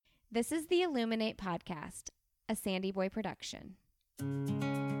This is the Illuminate Podcast, a Sandy Boy production.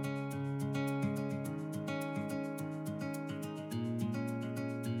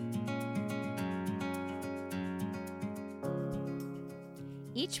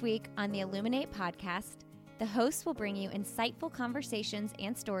 Each week on the Illuminate Podcast, the hosts will bring you insightful conversations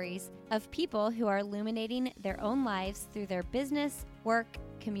and stories of people who are illuminating their own lives through their business, work,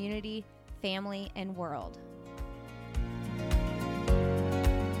 community, family, and world.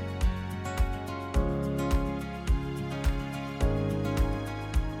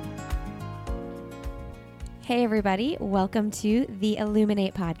 Hey everybody, welcome to the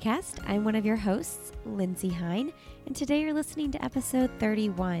Illuminate Podcast. I'm one of your hosts, Lindsay Hine, and today you're listening to episode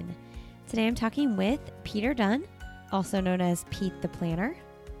 31. Today I'm talking with Peter Dunn, also known as Pete the Planner.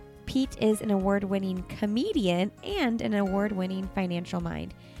 Pete is an award-winning comedian and an award-winning financial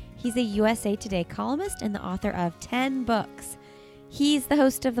mind. He's a USA Today columnist and the author of 10 books. He's the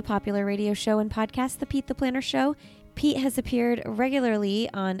host of the popular radio show and podcast, The Pete the Planner Show. Pete has appeared regularly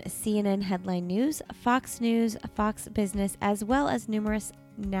on CNN Headline News, Fox News, Fox Business, as well as numerous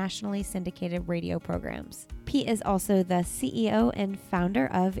nationally syndicated radio programs. Pete is also the CEO and founder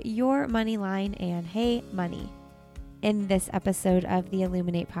of Your Money Line and Hey Money. In this episode of the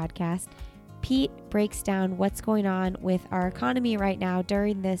Illuminate Podcast, Pete breaks down what's going on with our economy right now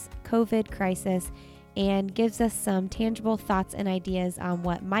during this COVID crisis and gives us some tangible thoughts and ideas on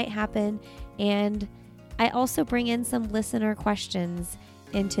what might happen. And I also bring in some listener questions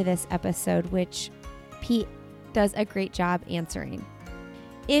into this episode, which Pete does a great job answering.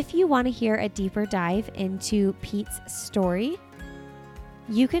 If you want to hear a deeper dive into Pete's story,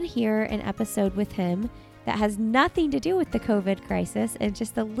 you can hear an episode with him that has nothing to do with the COVID crisis and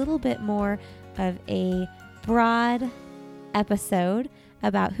just a little bit more of a broad episode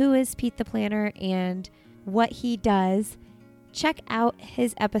about who is Pete the Planner and what he does. Check out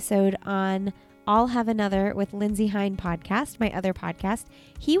his episode on I'll Have Another with Lindsay Hine podcast, my other podcast.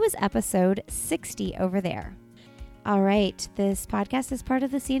 He was episode 60 over there. All right, this podcast is part of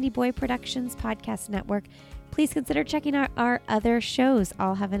the Sandy Boy Productions podcast network. Please consider checking out our other shows,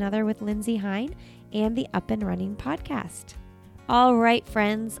 I'll Have Another with Lindsay Hine and the Up and Running podcast. All right,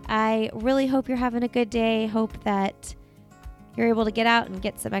 friends, I really hope you're having a good day. Hope that you're able to get out and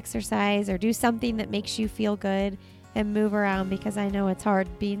get some exercise or do something that makes you feel good and move around, because I know it's hard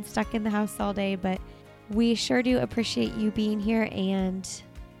being stuck in the house all day, but we sure do appreciate you being here and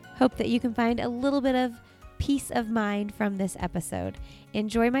hope that you can find a little bit of peace of mind from this episode.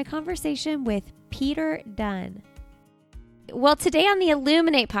 Enjoy my conversation with Peter Dunn. Well, today on the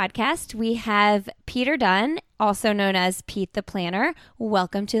Illuminate Podcast, we have Peter Dunn, also known as Pete the Planner.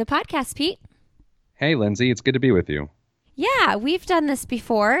 Welcome to the podcast, Pete. Hey, Lindsay. It's good to be with you. Yeah, we've done this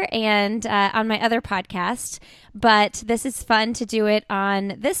before and on my other podcast, but this is fun to do it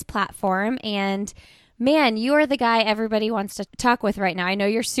on this platform. And man, you are the guy everybody wants to talk with right now. I know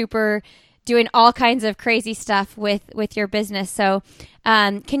you're super doing all kinds of crazy stuff with your business. So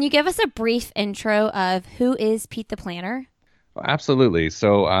can you give us a brief intro of who is Pete the Planner? Absolutely.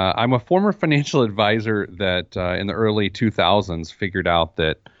 So I'm a former financial advisor that in the early 2000s figured out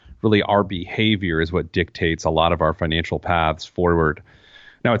that really our behavior is what dictates a lot of our financial paths forward.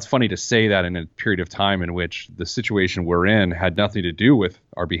 Now, it's funny to say that in a period of time in which the situation we're in had nothing to do with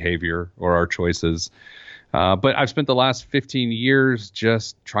our behavior or our choices. But I've spent the last 15 years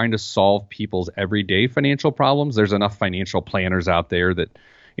just trying to solve people's everyday financial problems. There's enough financial planners out there that,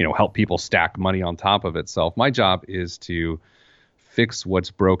 help people stack money on top of itself. My job is to fix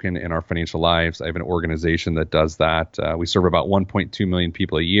what's broken in our financial lives. I have an organization that does that. We serve about 1.2 million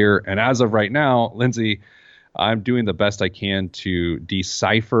people a year. And as of right now, Lindsay, I'm doing the best I can to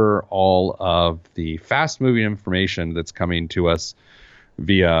decipher all of the fast-moving information that's coming to us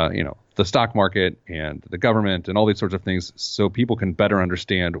via, the stock market and the government and all these sorts of things, so people can better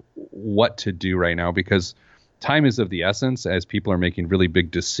understand what to do right now, because time is of the essence as people are making really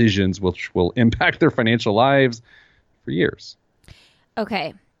big decisions which will impact their financial lives for years.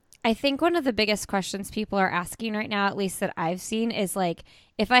 Okay. I think one of the biggest questions people are asking right now, at least that I've seen, is like,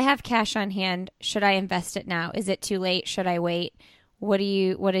 if I have cash on hand, should I invest it now? Is it too late? Should I wait? What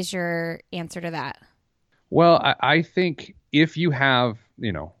is your answer to that? Well, I think if you have,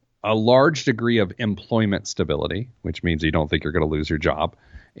 a large degree of employment stability, which means you don't think you're going to lose your job,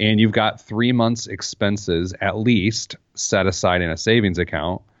 and you've got 3 months expenses at least set aside in a savings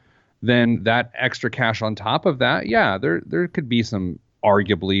account, then that extra cash on top of that, yeah, there could be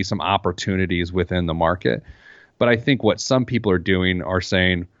arguably some opportunities within the market. But I think what some people are doing are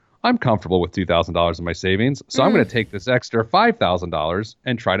saying, I'm comfortable with $2,000 in my savings, so I'm going to take this extra $5,000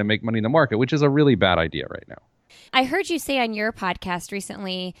 and try to make money in the market, which is a really bad idea right now. I heard you say on your podcast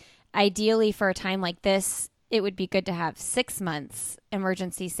recently ideally for a time like this, it would be good to have 6 months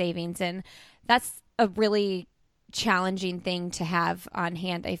emergency savings. And that's a really challenging thing to have on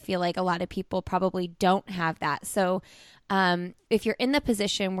hand. I feel like a lot of people probably don't have that. So if you're in the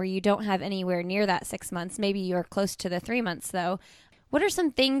position where you don't have anywhere near that 6 months, maybe you're close to the 3 months though, what are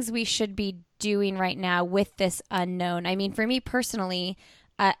some things we should be doing right now with this unknown? I mean, for me personally,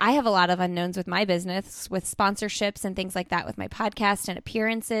 I have a lot of unknowns with my business, with sponsorships and things like that, with my podcast and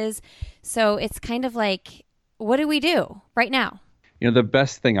appearances. So it's kind of like, what do we do right now? The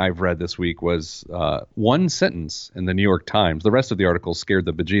best thing I've read this week was one sentence in the New York Times. The rest of the article scared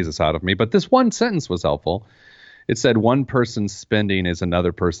the bejesus out of me, but this one sentence was helpful. It said, one person's spending is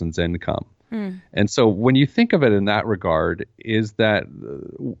another person's income. And so when you think of it in that regard, is that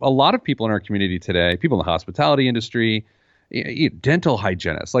a lot of people in our community today, people in the hospitality industry, dental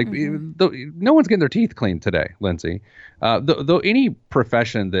hygienists, like no one's getting their teeth cleaned today, Lindsay. Though any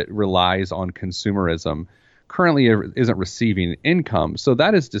profession that relies on consumerism currently isn't receiving income. So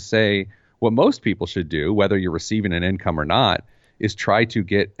that is to say, what most people should do, whether you're receiving an income or not, is try to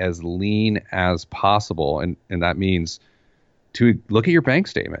get as lean as possible. And that means to look at your bank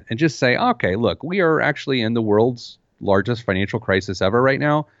statement and just say, okay, look, we are actually in the world's largest financial crisis ever right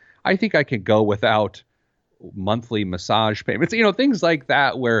now. I think I can go without monthly massage payments, things like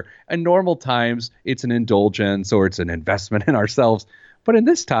that, where in normal times it's an indulgence or it's an investment in ourselves. But in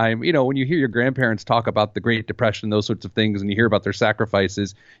this time, when you hear your grandparents talk about the Great Depression, those sorts of things, and you hear about their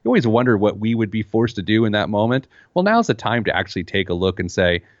sacrifices, you always wonder what we would be forced to do in that moment. Well, now's the time to actually take a look and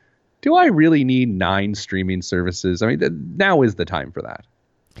say, do I really need 9 streaming services? I mean, now is the time for that.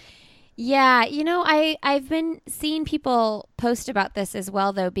 Yeah, I've been seeing people post about this as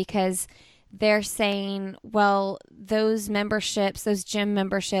well, though, because they're saying, well, those memberships, those gym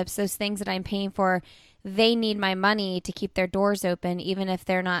memberships, those things that I'm paying for, they need my money to keep their doors open, even if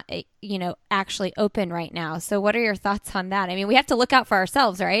they're not, actually open right now. So what are your thoughts on that? I mean, we have to look out for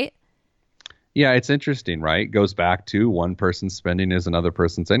ourselves, right? Yeah, it's interesting, right? It goes back to one person's spending is another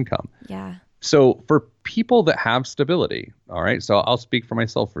person's income. Yeah. So for people that have stability, all right, so I'll speak for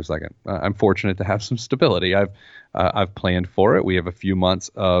myself for a second. I'm fortunate to have some stability. I've planned for it. We have a few months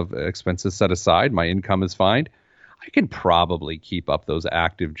of expenses set aside. My income is fine. I can probably keep up those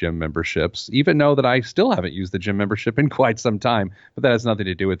active gym memberships, even though that I still haven't used the gym membership in quite some time, but that has nothing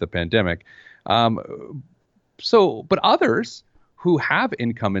to do with the pandemic. But others who have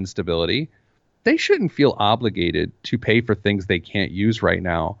income instability, they shouldn't feel obligated to pay for things they can't use right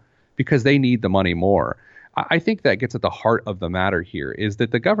now because they need the money more. I think that gets at the heart of the matter here, is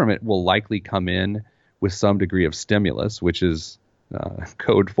that the government will likely come in with some degree of stimulus, which is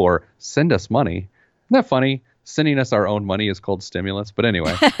code for send us money. Isn't that funny? Sending us our own money is called stimulus. But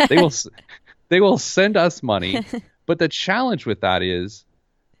anyway, they will send us money. But the challenge with that is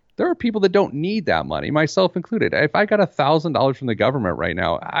there are people that don't need that money, myself included. If I got $1,000 from the government right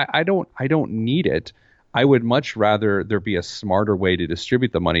now, I don't need it. I would much rather there be a smarter way to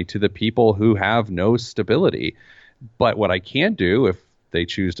distribute the money to the people who have no stability. But what I can do, if they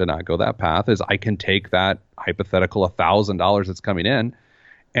choose to not go that path, is I can take that hypothetical $1,000 that's coming in,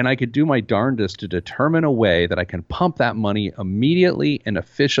 and I could do my darndest to determine a way that I can pump that money immediately and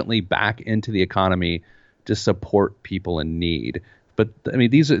efficiently back into the economy to support people in need. But I mean,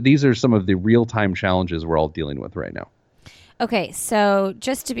 these are some of the real-time challenges we're all dealing with right now. Okay, so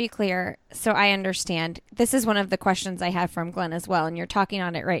just to be clear, so I understand, this is one of the questions I have from Glenn as well, and you're talking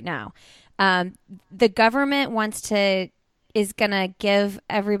on it right now. The government is going to give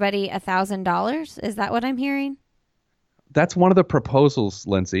everybody $1,000. Is that what I'm hearing? That's one of the proposals,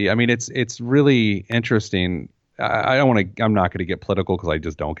 Lindsay. I mean, it's really interesting. I'm not going to get political because I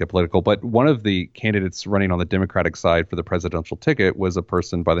just don't get political. But one of the candidates running on the Democratic side for the presidential ticket was a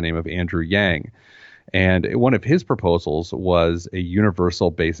person by the name of Andrew Yang. And one of his proposals was a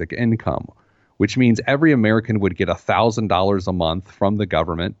universal basic income, which means every American would get $1,000 a month from the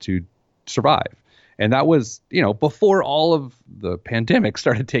government to survive. And that was, before all of the pandemic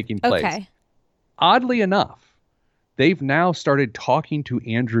started taking place. Okay. Oddly enough, they've now started talking to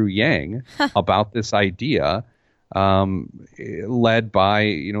Andrew Yang about this idea, led by,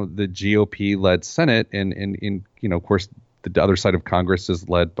 the GOP-led Senate. And of course, the other side of Congress is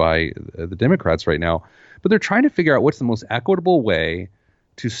led by the Democrats right now. But they're trying to figure out what's the most equitable way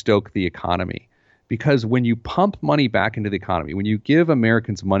to stoke the economy. Because when you pump money back into the economy, when you give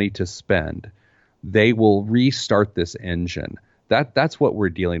Americans money to spend, they will restart this engine. That's what we're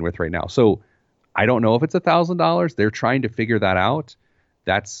dealing with right now. So I don't know if it's $1,000. They're trying to figure that out.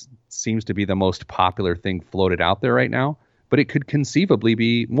 That seems to be the most popular thing floated out there right now. But it could conceivably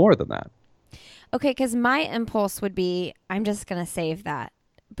be more than that. Okay, because my impulse would be, I'm just going to save that.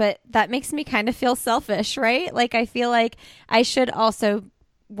 but that makes me kind of feel selfish, right? Like I feel like I should also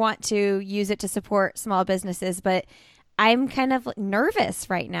want to use it to support small businesses, but I'm kind of nervous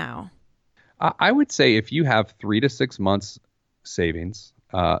right now. I would say if you have 3 to 6 months savings,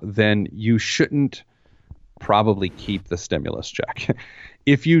 then you shouldn't probably keep the stimulus check.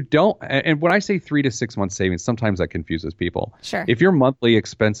 If you don't, and when I say 3 to 6 months savings, sometimes that confuses people. Sure. If your monthly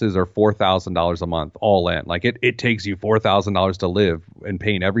expenses are $4,000 a month, all in, like it takes you $4,000 to live and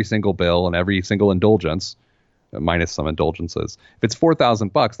paying every single bill and every single indulgence, minus some indulgences. If it's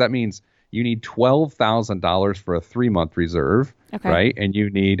 $4,000, that means you need $12,000 for a 3-month reserve, right? And you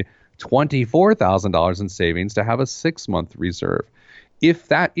need $24,000 in savings to have a 6-month reserve. If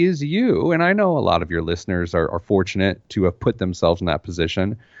that is you, and I know a lot of your listeners are fortunate to have put themselves in that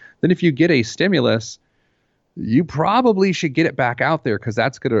position, then if you get a stimulus, you probably should get it back out there because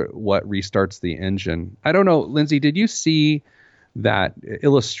that's what restarts the engine. I don't know, Lindsay, did you see that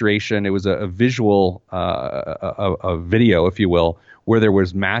illustration? It was a visual, a video, if you will, where there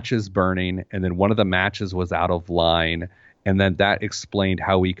was matches burning, and then one of the matches was out of line, and then that explained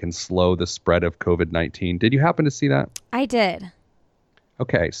how we can slow the spread of COVID-19. Did you happen to see that? I did.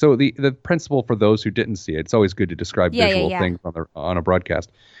 Okay, so the principle for those who didn't see it, it's always good to describe visual things on a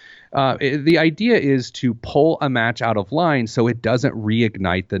broadcast. The idea is to pull a match out of line so it doesn't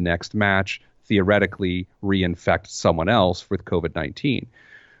reignite the next match, theoretically reinfect someone else with COVID-19.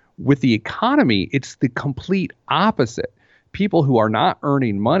 With the economy, it's the complete opposite. People who are not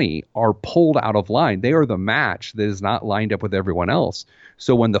earning money are pulled out of line. They are the match that is not lined up with everyone else.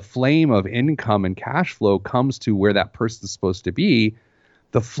 So when the flame of income and cash flow comes to where that person is supposed to be,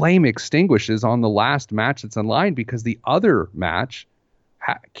 the flame extinguishes on the last match that's in line because the other match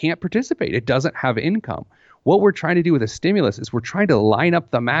can't participate. It doesn't have income. What we're trying to do with a stimulus is we're trying to line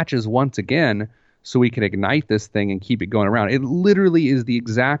up the matches once again so we can ignite this thing and keep it going around. It literally is the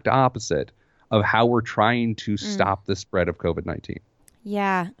exact opposite of how we're trying to stop the spread of COVID-19.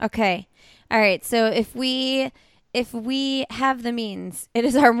 Yeah. Okay. All right. So if we have the means, it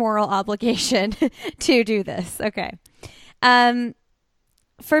is our moral obligation to do this. Okay.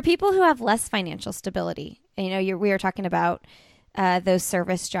 For people who have less financial stability, we were talking about those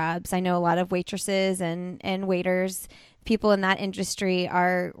service jobs. I know a lot of waitresses and waiters, people in that industry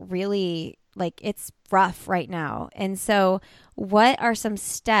are really it's rough right now. And so what are some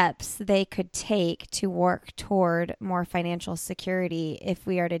steps they could take to work toward more financial security if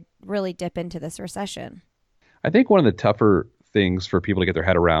we are to really dip into this recession? I think one of the tougher things for people to get their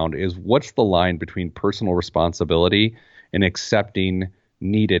head around is what's the line between personal responsibility and accepting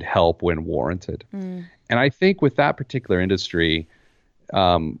needed help when warranted. And I think with that particular industry,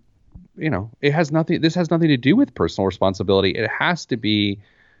 this has nothing to do with personal responsibility. It has to be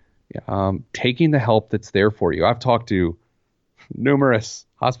taking the help that's there for you. I've talked to numerous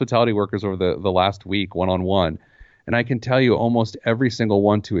hospitality workers over the last week, one-on-one, and I can tell you almost every single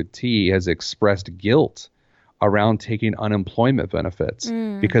one to a T has expressed guilt around taking unemployment benefits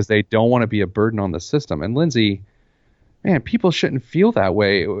because they don't want to be a burden on the system. And Lindsay, man, people shouldn't feel that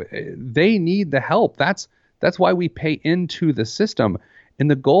way. They need the help. That's why we pay into the system.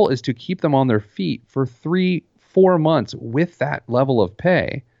 And the goal is to keep them on their feet for 3-4 months with that level of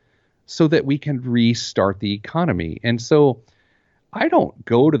pay so that we can restart the economy. And so I don't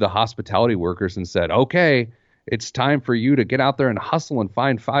go to the hospitality workers and said, okay, it's time for you to get out there and hustle and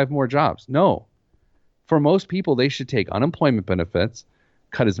find 5 more jobs. No. For most people, they should take unemployment benefits,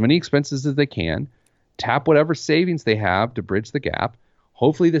 cut as many expenses as they can, tap whatever savings they have to bridge the gap.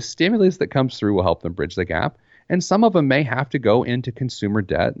 Hopefully the stimulus that comes through will help them bridge the gap. And some of them may have to go into consumer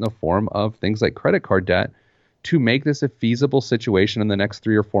debt in the form of things like credit card debt to make this a feasible situation in the next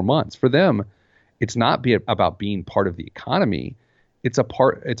 3 or 4 months. For them, it's not about being part of the economy. It's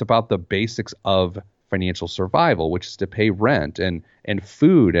about the basics of financial survival, which is to pay rent and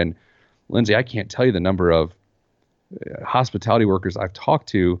food. And Lindsay, I can't tell you the number of hospitality workers I've talked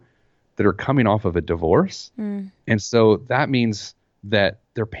to that are coming off of a divorce. And so that means that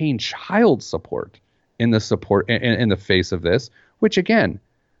they're paying child support in the face of this, which again,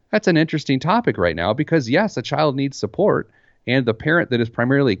 that's an interesting topic right now because yes, a child needs support and the parent that is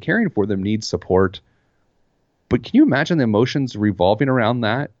primarily caring for them needs support. But can you imagine the emotions revolving around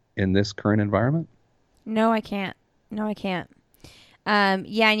that in this current environment? No, I can't. And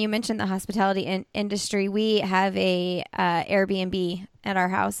you mentioned the hospitality industry. We have a Airbnb at our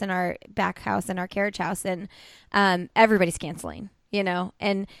house, in our back house, in our carriage house, and everybody's canceling,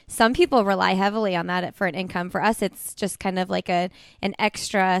 and some people rely heavily on that for an income. For us, it's just kind of like an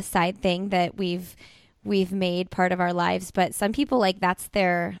extra side thing that we've made part of our lives. But some people, that's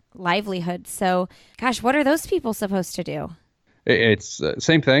their livelihood. So, gosh, what are those people supposed to do? It's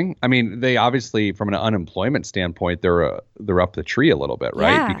same thing. I mean, they obviously, from an unemployment standpoint, they're up the tree a little bit,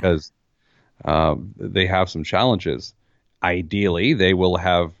 right? Yeah. Because they have some challenges. Ideally, they will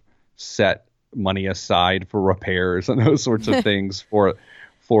have set money aside for repairs and those sorts of things for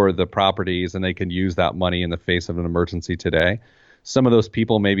the properties, and they can use that money in the face of an emergency today. Some of those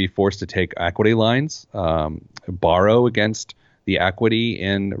people may be forced to take equity lines, borrow against the equity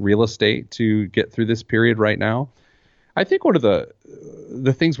in real estate to get through this period right now. I think one of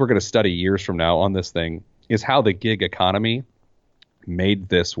the things we're going to study years from now on this thing is how the gig economy made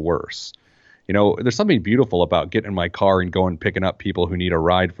this worse. You know, there's something beautiful about getting in my car and going picking up people who need a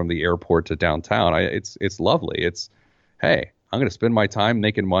ride from the airport to downtown. It's lovely. It's, hey, I'm going to spend my time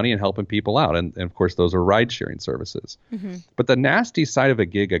making money and helping people out. And of course, those are ride sharing services. Mm-hmm. But the nasty side of a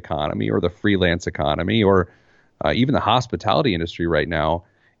gig economy or the freelance economy or even the hospitality industry right now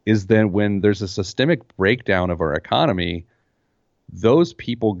is then when there's a systemic breakdown of our economy, those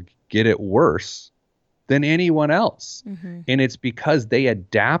people get it worse than anyone else. Mm-hmm. And it's because they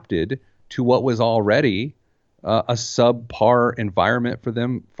adapted to what was already a subpar environment for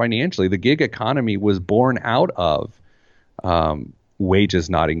them financially. The gig economy was born out of wages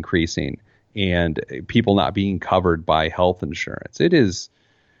not increasing and people not being covered by health insurance.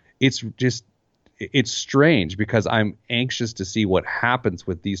 It's strange because I'm anxious to see what happens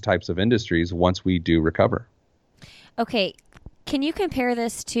with these types of industries once we do recover. Okay. Can you compare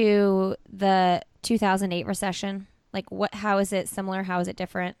this to the 2008 recession? Like how is it similar? How is it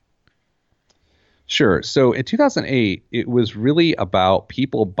different? Sure. So in 2008, it was really about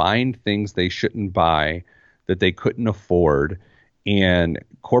people buying things they shouldn't buy that they couldn't afford, and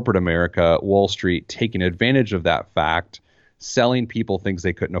corporate America, Wall Street, taking advantage of that fact, selling people things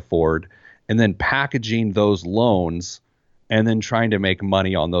they couldn't afford, and then packaging those loans and then trying to make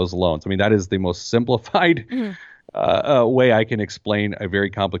money on those loans. I mean, that is the most simplified way I can explain a very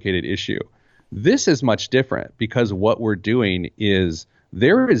complicated issue. This is much different because what we're doing is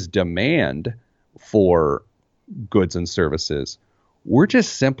there is demand for goods and services. We're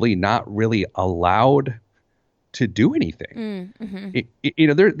just simply not really allowed to do anything.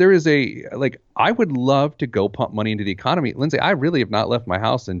 Mm-hmm. There is I would love to go pump money into the economy. Lindsay, I really have not left my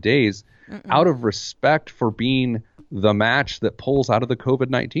house in days out of respect for being the match that pulls out of the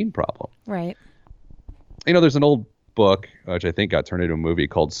COVID-19 problem. Right. There's an old book, which I think got turned into a movie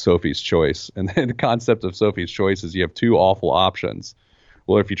called Sophie's Choice. And then the concept of Sophie's Choice is you have two awful options.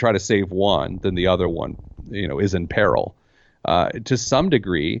 Well, if you try to save one, then the other one, is in peril. To some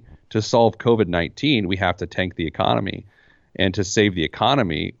degree, to solve COVID-19, we have to tank the economy. And to save the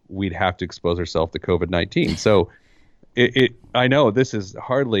economy, we'd have to expose ourselves to COVID-19. So I know this is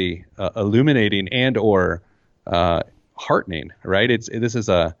hardly illuminating and or heartening, right? This is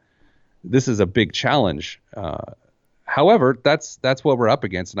a big challenge. However, that's what we're up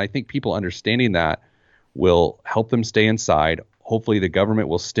against. And I think people understanding that will help them stay inside. Hopefully the government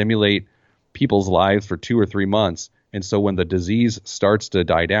will stimulate people's lives for 2 or 3 months. And so when the disease starts to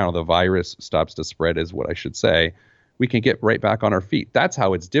die down, the virus stops to spread is what I should say, we can get right back on our feet. That's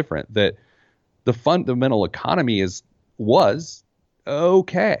how it's different. That the fundamental economy was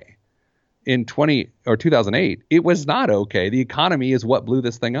okay. In 2008, it was not okay. The economy is what blew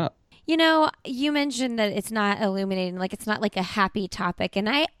this thing up. You mentioned that it's not illuminating, like it's not like a happy topic. And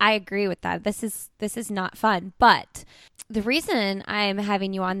I agree with that. This is not fun. But the reason I'm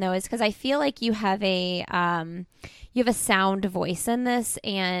having you on though is because I feel like you have a sound voice in this,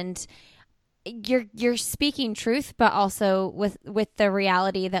 and you're speaking truth, but also with the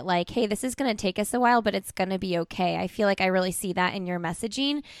reality that like, hey, this is going to take us a while, but it's going to be okay. I feel like I really see that in your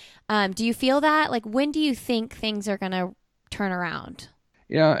messaging. Do you feel that? Like, when do you think things are going to turn around?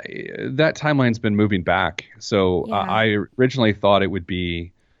 Yeah, that timeline's been moving back. So yeah. I originally thought it would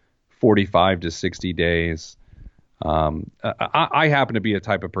be 45 to 60 days. I happen to be a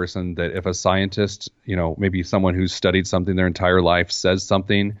type of person that if a scientist, maybe someone who's studied something their entire life says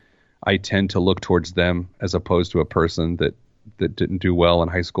something, I tend to look towards them as opposed to a person that didn't do well in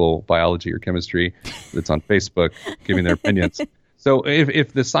high school biology or chemistry that's on Facebook giving their opinions. So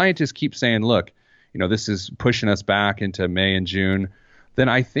if the scientists keep saying, look, this is pushing us back into May and June, then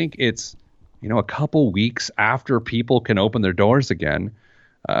I think it's, a couple weeks after people can open their doors again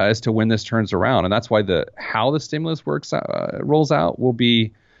as to when this turns around. And that's why how the stimulus rolls out will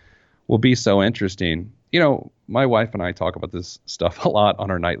be so interesting. My wife and I talk about this stuff a lot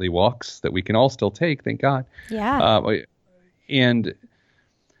on our nightly walks that we can all still take, thank God. Yeah. And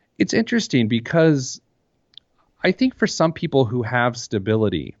it's interesting because I think for some people who have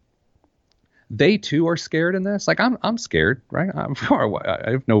stability, they too are scared in this. Like I'm scared, right?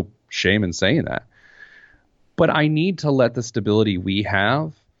 I have no shame in saying that. But I need to let the stability we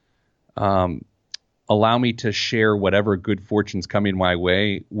have allow me to share whatever good fortune's coming my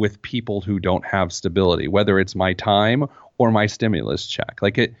way with people who don't have stability, whether it's my time or my stimulus check.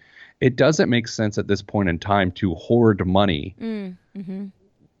 Like it doesn't make sense at this point in time to hoard money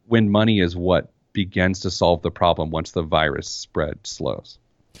when money is what begins to solve the problem once the virus spread slows.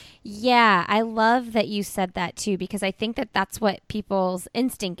 Yeah, I love that you said that too, because I think that that's what people's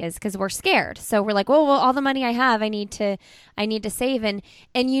instinct is, because we're scared. So we're like, well, all the money I have, I need to save. And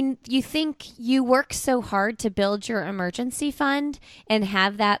you think you work so hard to build your emergency fund and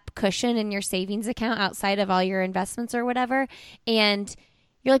have that cushion in your savings account outside of all your investments or whatever. And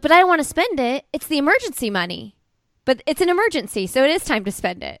you're like, but I don't want to spend it. It's the emergency money, but it's an emergency. So it is time to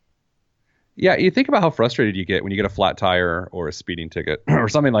spend it. Yeah, you think about how frustrated you get when you get a flat tire or a speeding ticket or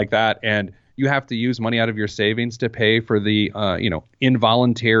something like that, and you have to use money out of your savings to pay for the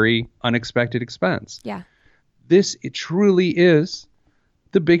involuntary, unexpected expense. Yeah. It truly is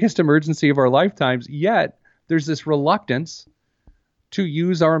the biggest emergency of our lifetimes, yet there's this reluctance to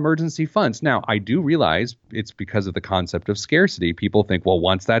use our emergency funds. Now, I do realize it's because of the concept of scarcity. People think, well,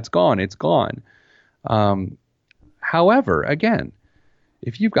 once that's gone, it's gone. However, again,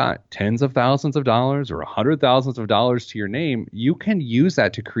 if you've got tens of thousands of dollars or $100,000s of dollars to your name, you can use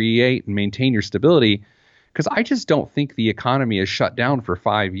that to create and maintain your stability. Because I just don't think the economy is shut down for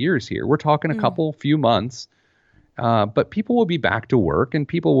 5 years here. We're talking a few months, but people will be back to work and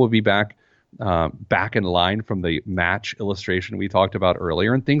people will be back in line from the match illustration we talked about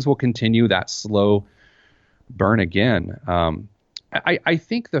earlier, and things will continue that slow burn again. I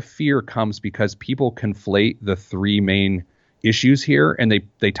think the fear comes because people conflate the three main issues here, and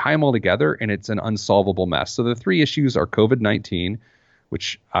they tie them all together, and it's an unsolvable mess. So the three issues are COVID-19,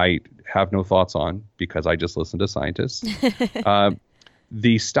 which I have no thoughts on because I just listen to scientists.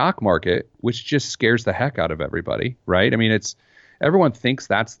 The stock market, which just scares the heck out of everybody, right? I mean, everyone thinks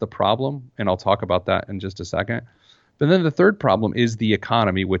that's the problem, and I'll talk about that in just a second. But then the third problem is the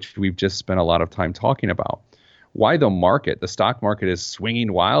economy, which we've just spent a lot of time talking about. Why the stock market is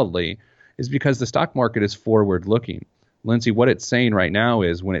swinging wildly is because the stock market is forward-looking. Lindsay, what it's saying right now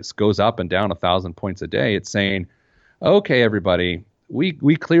is when it goes up and down 1,000 points a day, it's saying, okay, everybody, we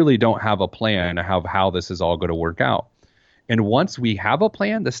clearly don't have a plan of how this is all going to work out. And once we have a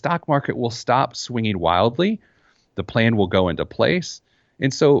plan, the stock market will stop swinging wildly. The plan will go into place.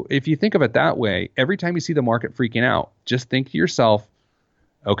 And so if you think of it that way, every time you see the market freaking out, just think to yourself,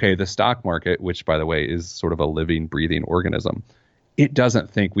 okay, the stock market, which by the way is sort of a living, breathing organism, it doesn't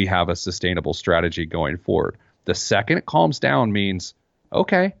think we have a sustainable strategy going forward. The second it calms down means,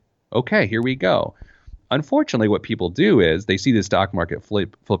 okay, here we go. Unfortunately, what people do is they see the stock market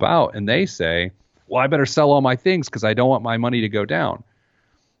flip out and they say, well, I better sell all my things because I don't want my money to go down.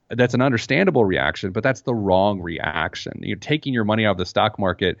 That's an understandable reaction, but that's the wrong reaction. Taking your money out of the stock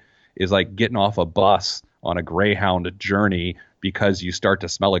market is like getting off a bus on a Greyhound journey because you start to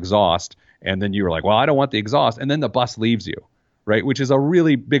smell exhaust and then you're like, well, I don't want the exhaust. And then the bus leaves you, right? Which is a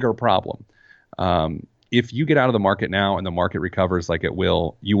really bigger problem. If you get out of the market now and the market recovers like it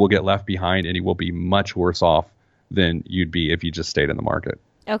will, you will get left behind and you will be much worse off than you'd be if you just stayed in the market.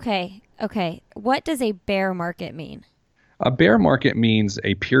 Okay. What does a bear market mean? A bear market means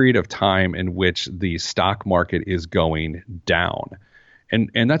a period of time in which the stock market is going down.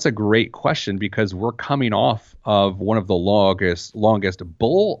 And that's a great question because we're coming off of one of the longest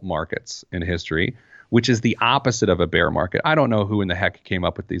bull markets in history, which is the opposite of a bear market. I don't know who in the heck came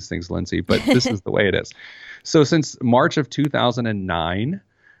up with these things, Lindsay, but this is the way it is. So since March of 2009,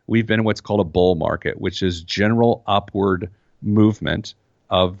 we've been in what's called a bull market, which is general upward movement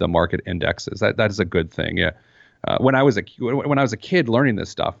of the market indexes. That is a good thing. Yeah. When I was a kid learning this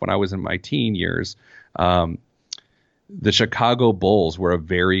stuff, when I was in my teen years, the Chicago Bulls were a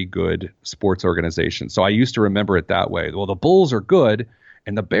very good sports organization. So I used to remember it that way. Well, the Bulls are good,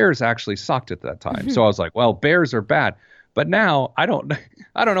 and the Bears actually sucked at that time. So I was like, well, Bears are bad. But now I don't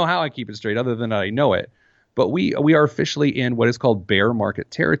know how I keep it straight other than I know it. But we are officially in what is called bear market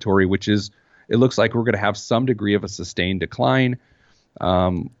territory, which is, it looks like we're going to have some degree of a sustained decline.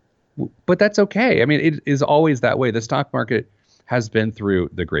 But that's okay. I mean, it is always that way. The stock market has been through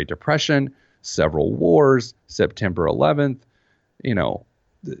the Great Depression, several wars, September 11th,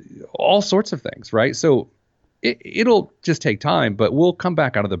 all sorts of things, right? So it'll just take time, but we'll come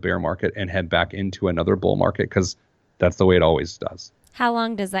back out of the bear market and head back into another bull market because that's the way it always does. How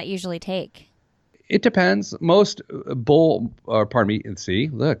long does that usually take? It depends. Most look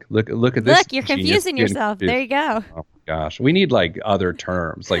at this. Look, you're confusing yourself. There you go. Oh my gosh. We need like other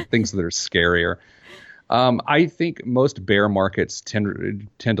terms, like things that are scarier. I think most bear markets tend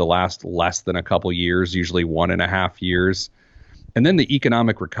to last less than a couple years, usually 1.5 years. And then the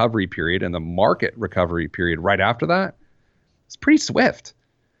economic recovery period and the market recovery period right after that, it's pretty swift,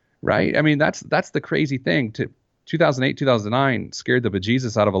 right? I mean, that's the crazy thing. 2008, 2009 scared the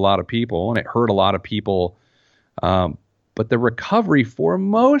bejesus out of a lot of people, and it hurt a lot of people. But the recovery for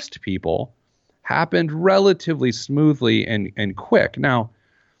most people happened relatively smoothly and quick. Now,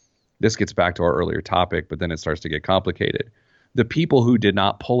 this gets back to our earlier topic, but then it starts to get complicated. The people who did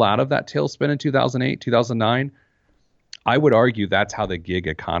not pull out of that tailspin in 2008, 2009, I would argue that's how the gig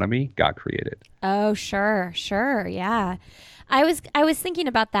economy got created. Oh, sure. Yeah. I was thinking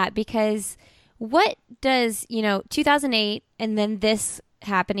about that because what does, 2008 and then this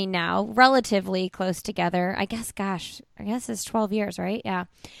happening now, relatively close together, I guess it's 12 years, right? Yeah.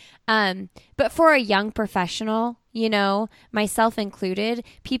 But for a young professional, myself included,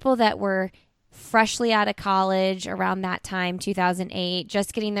 people that were freshly out of college around that time, 2008,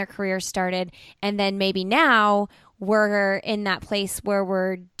 just getting their career started, and then maybe now we're in that place where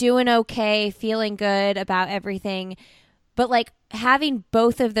we're doing okay, feeling good about everything. But like having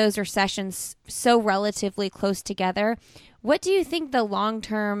both of those recessions so relatively close together, what do you think the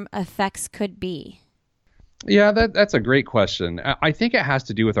long-term effects could be? Yeah, that's a great question. I think it has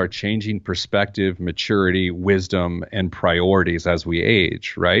to do with our changing perspective, maturity, wisdom, and priorities as we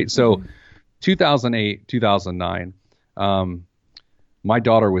age, right? So 2008, 2009, my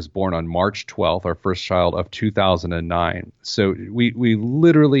daughter was born on March 12th, our first child of 2009. So we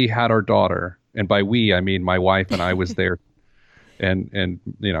literally had our daughter, and by we, I mean my wife and I was there. And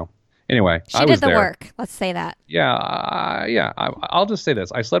anyway, I was did the there. work. Let's say that. Yeah. I'll just say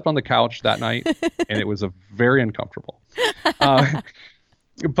this. I slept on the couch that night, and it was very uncomfortable.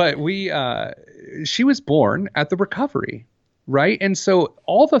 But she was born at the recovery, right? And so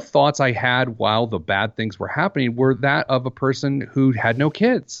all the thoughts I had while the bad things were happening were that of a person who had no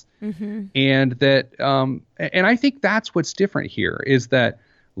kids. Mm-hmm. And that, and I think that's what's different here is that,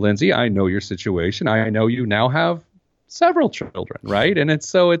 Lindsay, I know your situation. I know you now have several children, right? And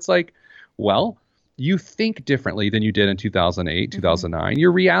it's like, well, you think differently than you did in 2008, 2009.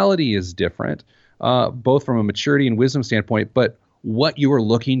 Your reality is different, both from a maturity and wisdom standpoint, but what you are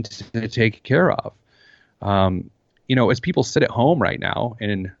looking to take care of. As people sit at home right now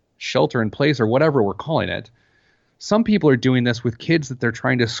and in shelter in place or whatever we're calling it, some people are doing this with kids that they're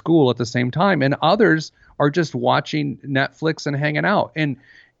trying to school at the same time, and others are just watching Netflix and hanging out. And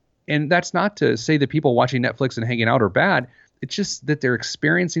that's not to say that people watching Netflix and hanging out are bad. It's just that they're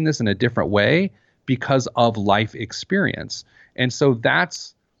experiencing this in a different way because of life experience. And so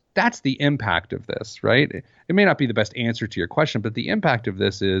that's the impact of this, right? It may not be the best answer to your question, but the impact of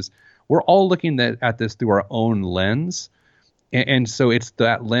this is we're all looking at this through our own lens. And so it's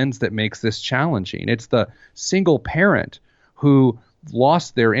that lens that makes this challenging. It's the single parent who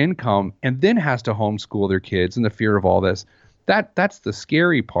lost their income and then has to homeschool their kids and the fear of all this. That's the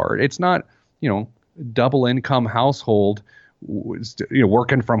scary part. It's not, double income household,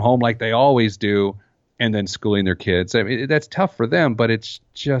 working from home like they always do and then schooling their kids. I mean, that's tough for them, but it's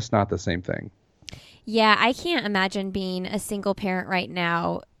just not the same thing. Yeah, I can't imagine being a single parent right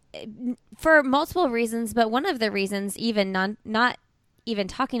now for multiple reasons. But one of the reasons, even not even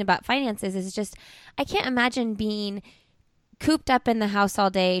talking about finances, is just I can't imagine being cooped up in the house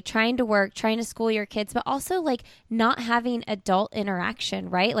all day, trying to work, trying to school your kids, but also like not having adult interaction,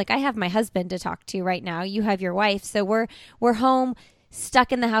 right? Like I have my husband to talk to right now. You have your wife. So we're home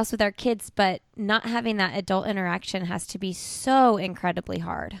stuck in the house with our kids, but not having that adult interaction has to be so incredibly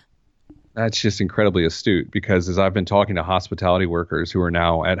hard. That's just incredibly astute because as I've been talking to hospitality workers who are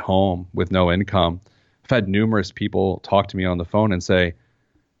now at home with no income, I've had numerous people talk to me on the phone and say,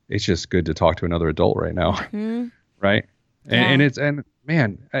 it's just good to talk to another adult right now. Mm-hmm. Right. Yeah. And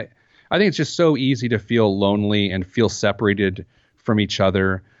man, I think it's just so easy to feel lonely and feel separated from each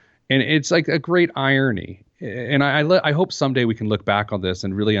other. And it's like a great irony. And I hope someday we can look back on this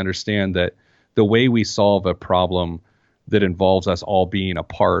and really understand that the way we solve a problem that involves us all being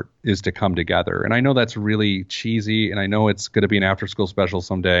apart is to come together. And I know that's really cheesy, and I know it's going to be an after-school special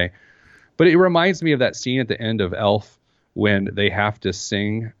someday, but it reminds me of that scene at the end of Elf when they have to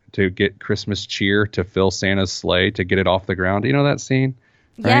sing to get Christmas cheer to fill Santa's sleigh to get it off the ground. You know that scene?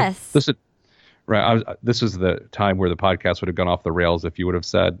 Right? Yes. This was the time where the podcast would have gone off the rails if you would have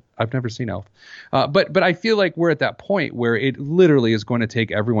said, I've never seen Elf. But I feel like we're at that point where it literally is going to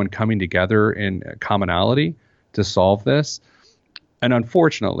take everyone coming together in commonality to solve this. And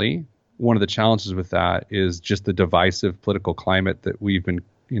unfortunately, one of the challenges with that is just the divisive political climate that we've been,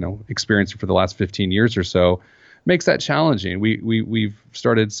 experiencing for the last 15 years or so makes that challenging. We've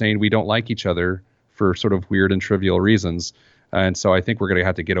started saying we don't like each other for sort of weird and trivial reasons. And so I think we're going to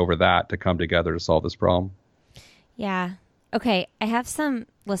have to get over that to come together to solve this problem. Yeah. Okay. I have some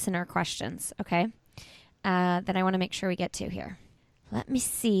listener questions. Okay. That I want to make sure we get to here. Let me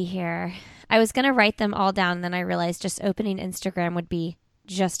see here. I was going to write them all down, and then I realized just opening Instagram would be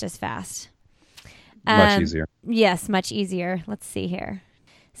just as fast. Much easier. Yes, much easier. Let's see here.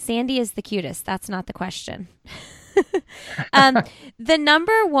 Sandy is the cutest. That's not the question. The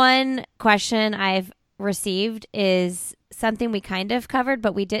number one question I've received is something we kind of covered,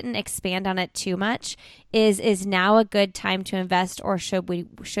 but we didn't expand on it too much. Is now a good time to invest, or should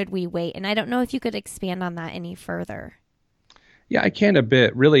we wait? And I don't know if you could expand on that any further. Yeah, I can a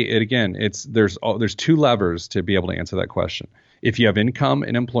bit. Really, there's two levers to be able to answer that question. If you have income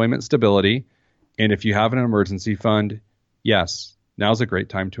and employment stability, and if you have an emergency fund, yes, now's a great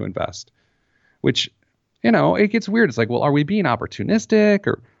time to invest. Which, it gets weird. It's like, well, are we being opportunistic,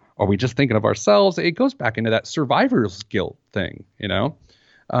 or are we just thinking of ourselves? It goes back into that survivor's guilt thing,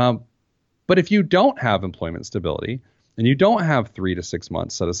 But if you don't have employment stability and you don't have 3 to 6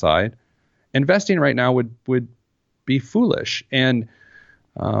 months set aside, investing right now would be foolish. And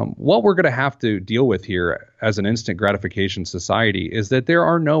what we're going to have to deal with here as an instant gratification society is that there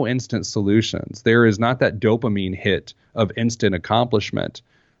are no instant solutions. There is not that dopamine hit of instant accomplishment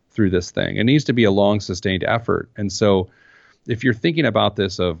through this thing. It needs to be a long, sustained effort. And so if you're thinking about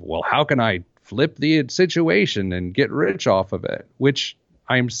this of, well, how can I flip the situation and get rich off of it, which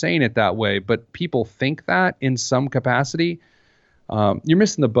I'm saying it that way, but people think that in some capacity, you're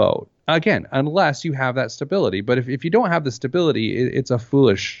missing the boat. Again, unless you have that stability. But if you don't have the stability, it's a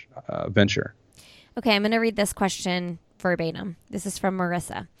foolish venture. Okay, I'm going to read this question verbatim. This is from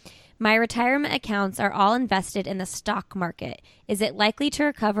Marissa. My retirement accounts are all invested in the stock market. Is it likely to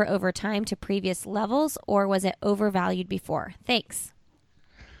recover over time to previous levels, or was it overvalued before? Thanks.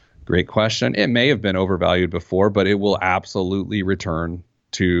 Great question. It may have been overvalued before, but it will absolutely return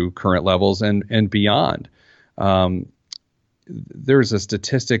to current levels and beyond. There's a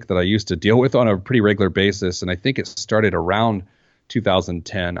statistic that I used to deal with on a pretty regular basis, and I think it started around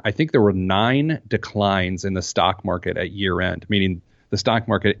 2010. I think there were 9 declines in the stock market at year end, meaning the stock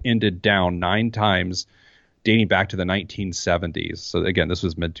market ended down 9 times dating back to the 1970s. So again, this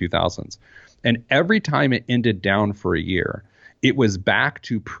was mid 2000s. And every time it ended down for a year, it was back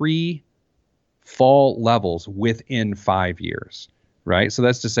to pre-fall levels within 5 years, right? So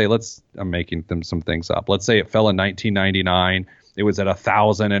that's to say, I'm making some things up. Let's say it fell in 1999. It was at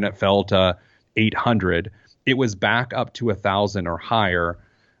 1,000 and it fell to 800. It was back up to 1,000 or higher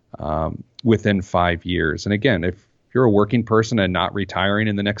within 5 years. And again, if you're a working person and not retiring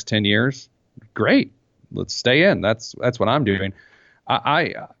in the next 10 years, great. Let's stay in. That's what I'm doing.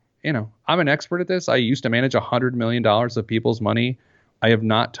 I'm an expert at this. I used to manage $100 million of people's money. I have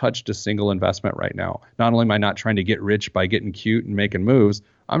not touched a single investment right now. Not only am I not trying to get rich by getting cute and making moves,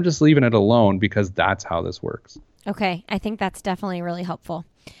 I'm just leaving it alone because that's how this works. Okay. I think that's definitely really helpful.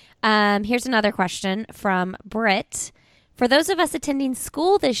 Here's another question from Britt. For those of us attending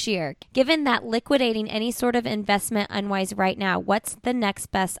school this year, given that liquidating any sort of investment unwise right now, what's the next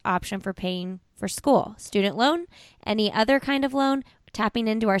best option for paying for school? Student loan? Any other kind of loan? Tapping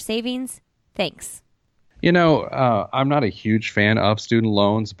into our savings? Thanks. I'm not a huge fan of student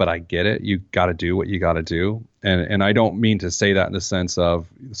loans, but I get it. You got to do what you got to do. And I don't mean to say that in the sense of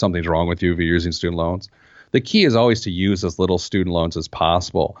something's wrong with you if you're using student loans. The key is always to use as little student loans as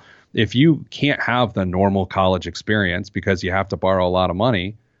possible. If you can't have the normal college experience because you have to borrow a lot of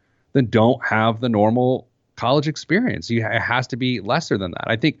money, then don't have the normal college experience. It has to be lesser than that.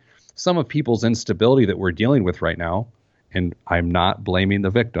 I think some of people's instability that we're dealing with right now, and I'm not blaming the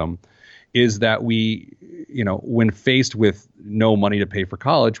victim, is that we, when faced with no money to pay for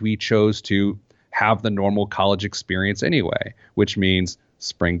college, we chose to have the normal college experience anyway, which means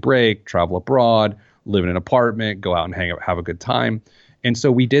spring break, travel abroad, live in an apartment, go out and hang out, have a good time. And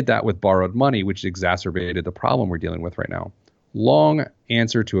so we did that with borrowed money, which exacerbated the problem we're dealing with right now. Long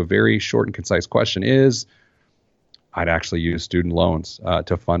answer to a very short and concise question is I'd actually use student loans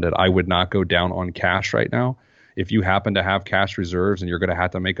to fund it. I would not go down on cash right now. If you happen to have cash reserves and you're going to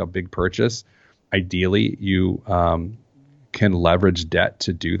have to make a big purchase, ideally you can leverage debt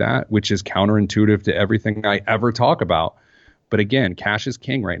to do that, which is counterintuitive to everything I ever talk about. But again, cash is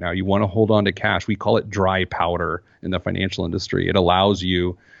king right now. You want to hold on to cash. We call it dry powder in the financial industry. It allows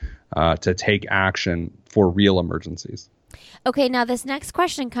you to take action for real emergencies. Okay, now this next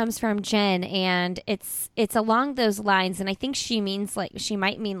question comes from Jen, and it's along those lines, and I think she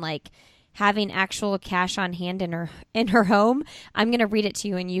might mean having actual cash on hand in her home. I'm going to read it to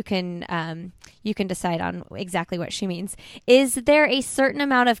you, and you can decide on exactly what she means. Is there a certain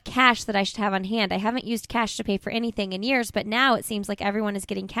amount of cash that I should have on hand? I haven't used cash to pay for anything in years, but now it seems like everyone is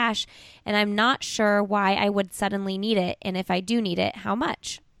getting cash, and I'm not sure why I would suddenly need it, and if I do need it, how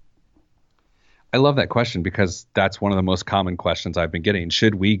much? I love that question because that's one of the most common questions I've been getting.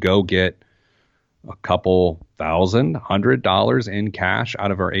 Should we go get a couple $100 in cash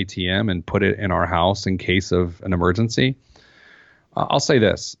out of our ATM and put it in our house in case of an emergency? I'll say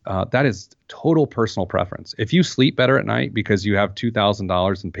this, that is total personal preference. If you sleep better at night because you have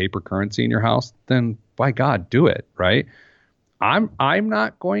 $2,000 in paper currency in your house, then by God, do it, right? I'm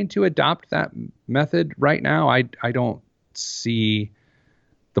not going to adopt that method right now. I don't see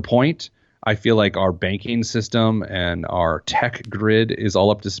the point. I feel like our banking system and our tech grid is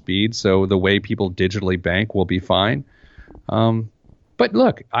all up to speed. So the way people digitally bank will be fine. But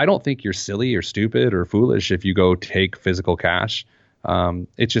look, I don't think you're silly or stupid or foolish if you go take physical cash.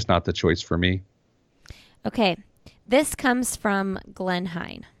 It's just not the choice for me. Okay. This comes from Glenn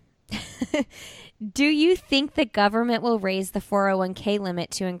Hine. Do you think the government will raise the 401k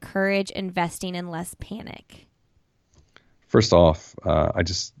limit to encourage investing and less panic? First off,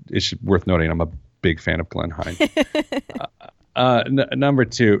 it's worth noting I'm a big fan of Glenn Hine. Number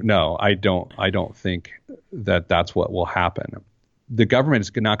two, no, I don't think that that's what will happen. The government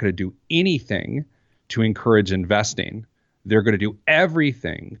is not going to do anything to encourage investing. They're going to do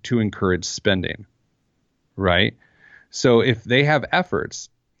everything to encourage spending, right? So if they have efforts,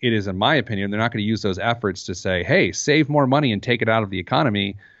 it is, in my opinion, they're not going to use those efforts to say, hey, save more money and take it out of the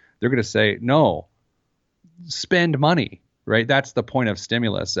economy. They're going to say, no, spend money. Right. That's the point of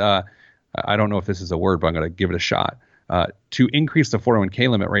stimulus. I don't know if this is a word, but I'm going to give it a shot. To increase the 401k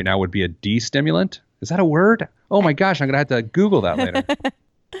limit right now would be a de-stimulant. Is that a word? Oh, my gosh. I'm going to have to Google that later.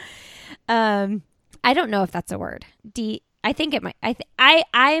 I don't know if that's a word. I think it might. I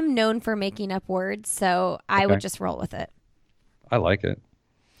am known for making up words, so I would just roll with it. I like it.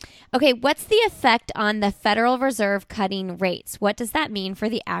 Okay. What's the effect on the Federal Reserve cutting rates? What does that mean for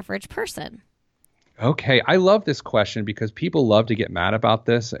the average person? Okay, I love this question because people love to get mad about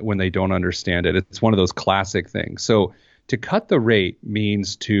this when they don't understand it. It's one of those classic things. So to cut the rate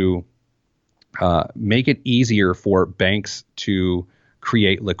means to make it easier for banks to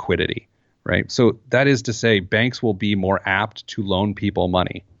create liquidity, right? So that is to say banks will be more apt to loan people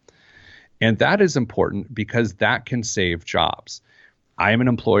money. And that is important because that can save jobs. I am an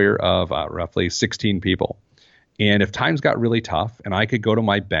employer of roughly 16 people. And if times got really tough and I could go to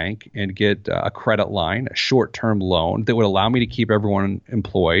my bank and get a credit line, a short-term loan that would allow me to keep everyone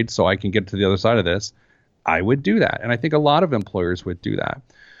employed so I can get to the other side of this, I would do that. And I think a lot of employers would do that.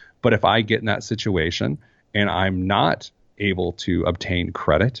 But if I get in that situation and I'm not able to obtain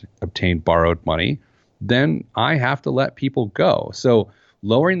credit, obtain borrowed money, then I have to let people go. So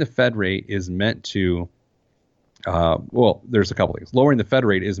lowering the Fed rate is meant to, there's a couple things. Lowering the Fed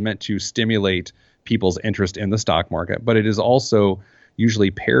rate is meant to stimulate people's interest in the stock market, but it is also usually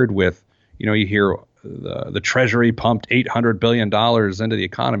paired with, you hear the Treasury pumped $800 billion into the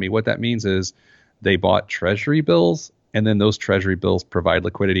economy. What that means is they bought Treasury bills, and then those Treasury bills provide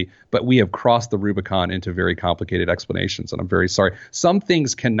liquidity. But we have crossed the Rubicon into very complicated explanations, and I'm very sorry. Some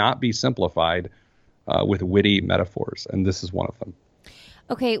things cannot be simplified with witty metaphors, and this is one of them.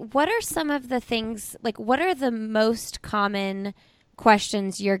 Okay, what are some of the things, what are the most common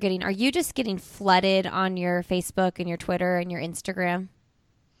questions you're getting? Are you just getting flooded on your Facebook and your Twitter and your Instagram?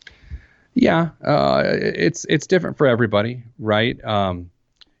 Yeah, it's different for everybody, right?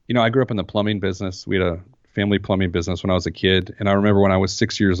 I grew up in the plumbing business. We had a family plumbing business when I was a kid, and I remember when I was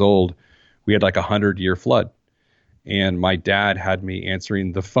 6 years old, we had like 100-year flood, and my dad had me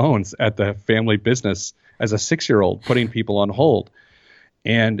answering the phones at the family business as a 6-year-old, putting people on hold.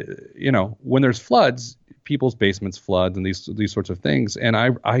 And when there's floods, people's basements flood and these sorts of things. And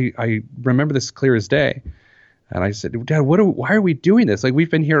I remember this clear as day. And I said, Dad, why are we doing this? Like, we've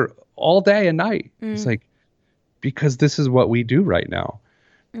been here all day and night. It's like, because this is what we do right now.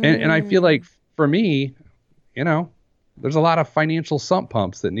 And I feel like for me, there's a lot of financial sump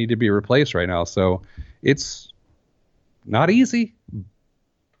pumps that need to be replaced right now. So it's not easy.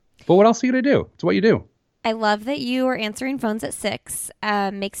 But what else are you going to do? It's what you do. I love that you are answering phones at 6.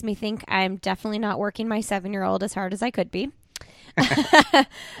 Makes me think I'm definitely not working my 7-year-old as hard as I could be.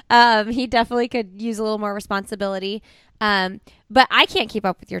 He definitely could use a little more responsibility. But I can't keep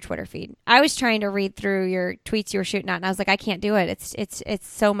up with your Twitter feed. I was trying to read through your tweets you were shooting out, and I was like, I can't do it. It's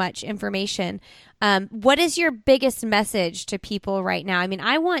so much information. What is your biggest message to people right now? I mean,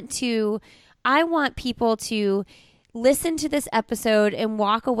 I want people to listen to this episode and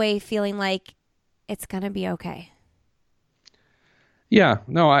walk away feeling like it's going to be okay? Yeah,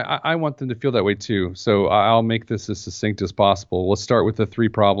 no, I want them to feel that way too. So I'll make this as succinct as possible. Let's start with the 3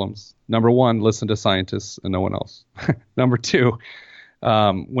 problems. Number 1, listen to scientists and no one else. Number 2,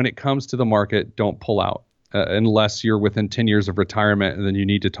 when it comes to the market, don't pull out unless you're within 10 years of retirement, and then you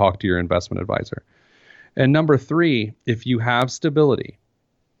need to talk to your investment advisor. And number 3, if you have stability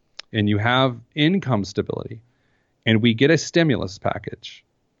and you have income stability and we get a stimulus package,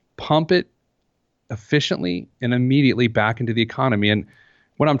 pump it efficiently and immediately back into the economy. And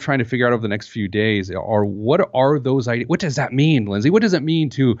what I'm trying to figure out over the next few days are what are those ideas? What does that mean, Lindsay? What does it mean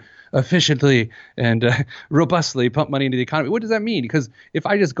to efficiently and robustly pump money into the economy? What does that mean? Because if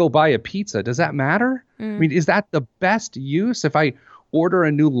I just go buy a pizza, does that matter? I mean, is that the best use? If I order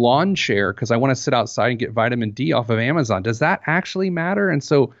a new lawn chair because I want to sit outside and get vitamin D off of Amazon, does that actually matter? And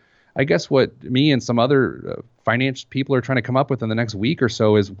so I guess what me and some other finance people are trying to come up with in the next week or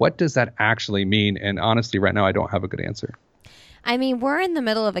so is, what does that actually mean? And honestly, right now, I don't have a good answer. I mean, we're in the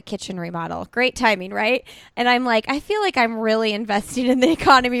middle of a kitchen remodel. Great timing, right? And I'm like, I feel like I'm really investing in the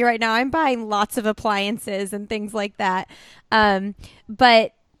economy right now. I'm buying lots of appliances and things like that.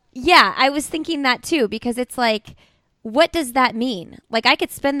 But yeah, I was thinking that too, because it's like, what does that mean? Like, I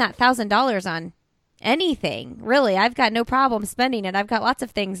could spend that $1,000 on anything, really. I've got no problem spending it. I've got lots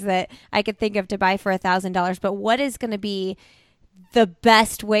of things that I could think of to buy for $1,000, but what is going to be the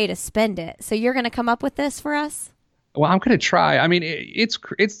best way to spend it? So you're going to come up with this for us? Well, I'm going to try. I mean, it's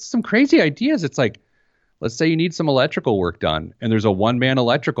some crazy ideas. It's like, let's say you need some electrical work done and there's a one-man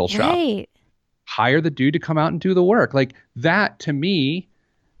electrical shop. Right. Hire the dude to come out and do the work. Like, that to me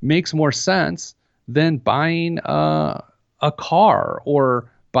makes more sense than buying a car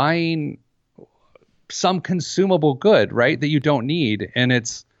or buying some consumable good, right, that you don't need. And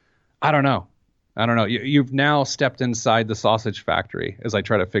it's, I don't know. You've now stepped inside the sausage factory as I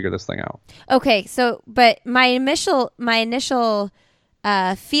try to figure this thing out. Okay, so, but my initial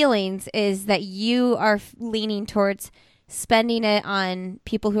feelings is that you are leaning towards spending it on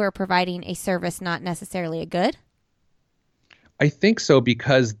people who are providing a service, not necessarily a good. I think so,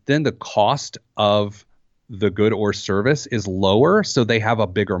 because then the cost of the good or service is lower, so they have a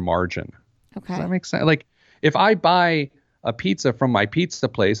bigger margin. Okay. Does that make sense? Like, if I buy a pizza from my pizza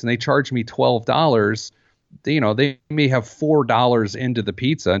place and they charge me $12, they may have $4 into the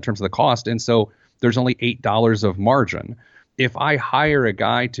pizza in terms of the cost. And so there's only $8 of margin. If I hire a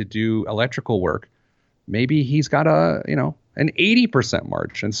guy to do electrical work, maybe he's got an 80%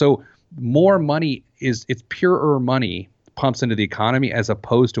 margin. So more money it's purer money pumps into the economy as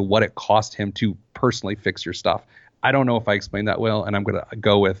opposed to what it cost him to personally fix your stuff. I don't know if I explained that well, and I'm going to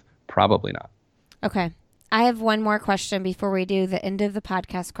go with probably not. Okay. I have one more question before we do the end of the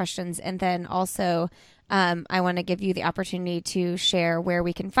podcast questions. And then also I want to give you the opportunity to share where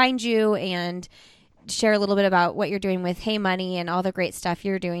we can find you and share a little bit about what you're doing with Hey Money and all the great stuff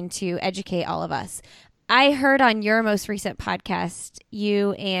you're doing to educate all of us. I heard on your most recent podcast,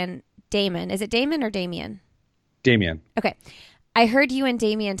 you and Damon. Is it Damon or Damien? Damien. Okay. I heard you and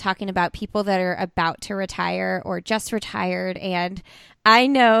Damien talking about people that are about to retire or just retired. And I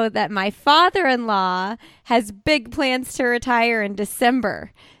know that my father-in-law has big plans to retire in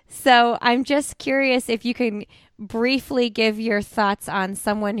December. So I'm just curious if you can briefly give your thoughts on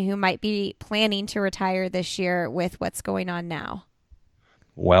someone who might be planning to retire this year with what's going on now.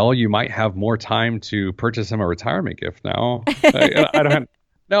 Well, you might have more time to purchase him a retirement gift now. I don't have,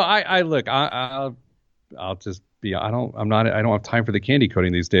 no, I look, I'll just be, I don't have time for the candy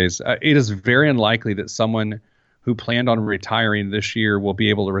coating these days. It is very unlikely that someone who planned on retiring this year will be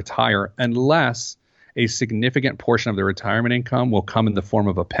able to retire unless a significant portion of their retirement income will come in the form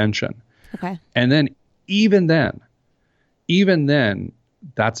of a pension. Okay. And then even then,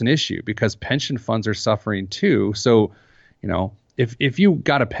 that's an issue because pension funds are suffering too. So, if you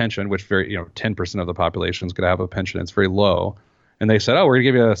got a pension, which 10% of the population is going to have a pension, it's very low. And they said, we're going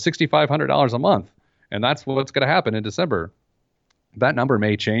to give you $6,500 a month. And that's what's going to happen in December. That number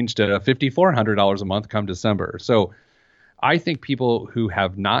may change to $5,400 a month come December. So I think people who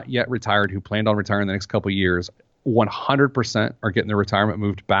have not yet retired, who planned on retiring in the next couple of years, 100% are getting their retirement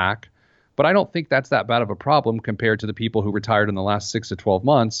moved back. But I don't think that's that bad of a problem compared to the people who retired in the last 6 to 12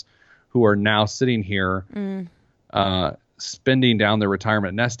 months who are now sitting here spending down their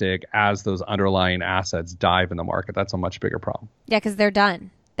retirement nest egg as those underlying assets dive in the market. That's a much bigger problem. Yeah, because they're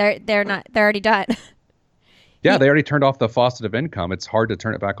done. They're already done. Yeah, they already turned off the faucet of income. It's hard to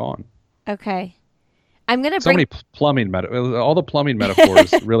turn it back on. Okay. I'm going to So bring many all the plumbing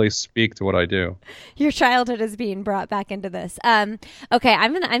metaphors really speak to what I do. your childhood is being brought back into this. Okay,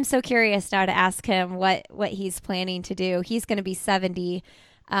 I'm so curious now to ask him what he's planning to do. He's going to be 70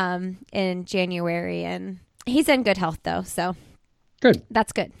 in January, and he's in good health though, so Good.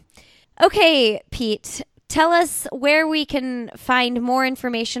 that's good. Okay, Pete, tell us where we can find more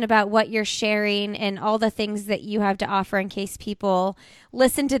information about what you're sharing and all the things that you have to offer in case people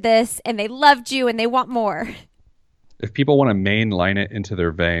listen to this and they loved you and they want more. If people want to mainline it into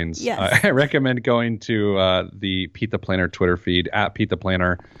their veins, Yes. I recommend going to the Pete the Planner Twitter feed, @Pete the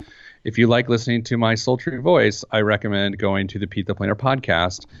Planner. If you like listening to my sultry voice, I recommend going to the Pete the Planner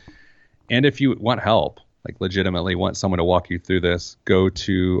podcast. And if you want help, like legitimately want someone to walk you through this, go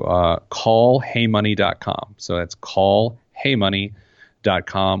to callheymoney.com. So that's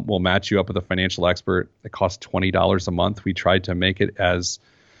callheymoney.com. We'll match you up with a financial expert. It costs $20 a month. We tried to make it as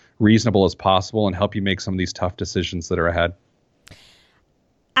reasonable as possible and help you make some of these tough decisions that are ahead.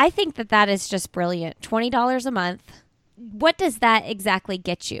 I think that is just brilliant. $20 a month. What does that exactly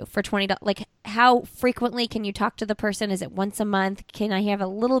get you for $20? Like, how frequently can you talk to the person? Is it once a month? Can I have a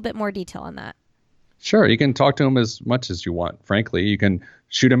little bit more detail on that? Sure. You can talk to them as much as you want. Frankly, you can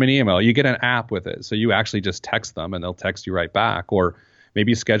shoot them an email. You get an app with it. So you actually just text them and they'll text you right back, or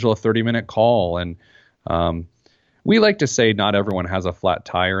maybe schedule a 30-minute call. And we like to say not everyone has a flat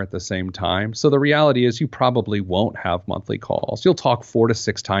tire at the same time. So the reality is you probably won't have monthly calls. You'll talk 4 to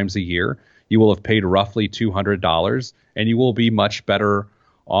 6 times a year. You will have paid roughly $200 and you will be much better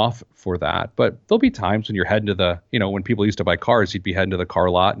off for that. But there'll be times when you're heading to when people used to buy cars, you'd be heading to the car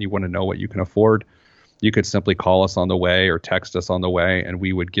lot and you want to know what you can afford. You could simply call us on the way or text us on the way, and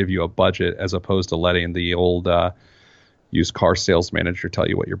we would give you a budget as opposed to letting the old used car sales manager tell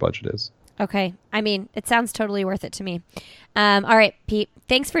you what your budget is. Okay. I mean, it sounds totally worth it to me. All right, Pete,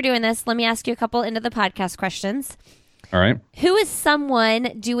 thanks for doing this. Let me ask you a couple into the podcast questions. All right. Who is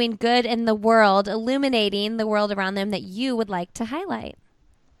someone doing good in the world, illuminating the world around them that you would like to highlight?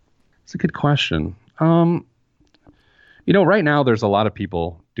 It's a good question. Right now there's a lot of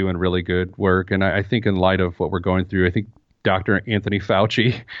people doing really good work. And I think in light of what we're going through, I think Dr. Anthony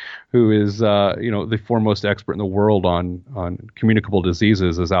Fauci, who is, the foremost expert in the world on communicable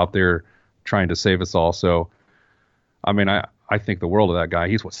diseases, is out there trying to save us all. So, I mean, I think the world of that guy.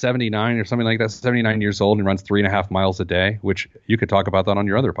 He's 79 or something like that, 79 years old, and runs 3.5 miles a day, which you could talk about that on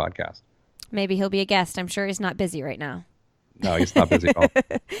your other podcast. Maybe he'll be a guest. I'm sure he's not busy right now. No, he's not busy at all.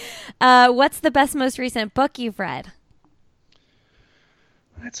 What's the best, most recent book you've read?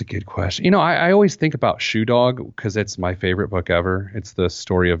 That's a good question. I always think about Shoe Dog because it's my favorite book ever. It's the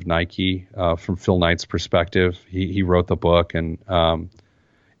story of Nike from Phil Knight's perspective. He wrote the book, and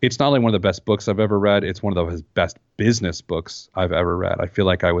it's not only one of the best books I've ever read, it's one of his best business books I've ever read. I feel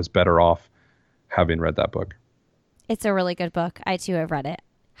like I was better off having read that book. It's a really good book. I, too, have read it.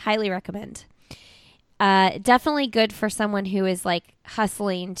 Highly recommend. Definitely good for someone who is like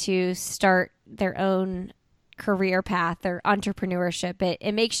hustling to start their own career path or entrepreneurship.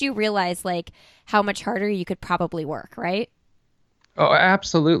 It makes you realize like how much harder you could probably work, right? Oh,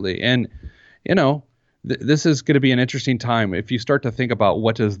 absolutely. And, this is going to be an interesting time. If you start to think about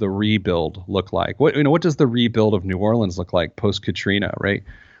what does the rebuild look like? What does the rebuild of New Orleans look like post-Katrina, right?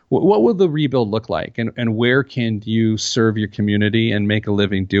 What will the rebuild look like? And where can you serve your community and make a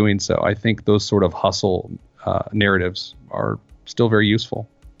living doing so? I think those sort of hustle narratives are still very useful.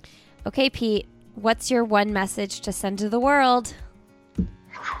 Okay, Pete, what's your one message to send to the world?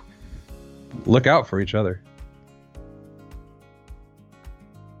 Look out for each other.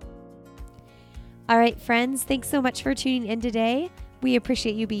 All right, friends, thanks so much for tuning in today. We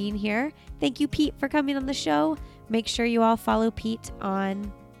appreciate you being here. Thank you, Pete, for coming on the show. Make sure you all follow Pete on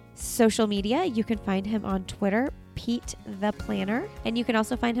social media. You can find him on Twitter, Pete the Planner, and you can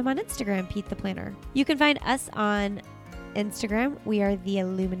also find him on Instagram, Pete the Planner. You can find us on Instagram. We are the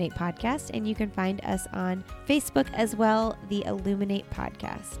Illuminate Podcast, and you can find us on Facebook as well, the Illuminate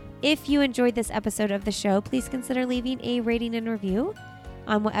Podcast. If you enjoyed this episode of the show, please consider leaving a rating and review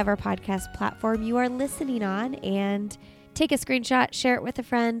on whatever podcast platform you are listening on, and take a screenshot, share it with a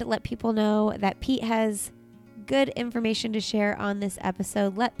friend, let people know that Pete has good information to share on this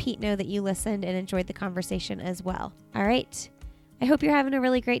episode. Let Pete know that you listened and enjoyed the conversation as well. All right. I hope you're having a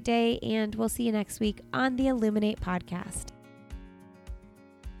really great day, and we'll see you next week on the Illuminate Podcast.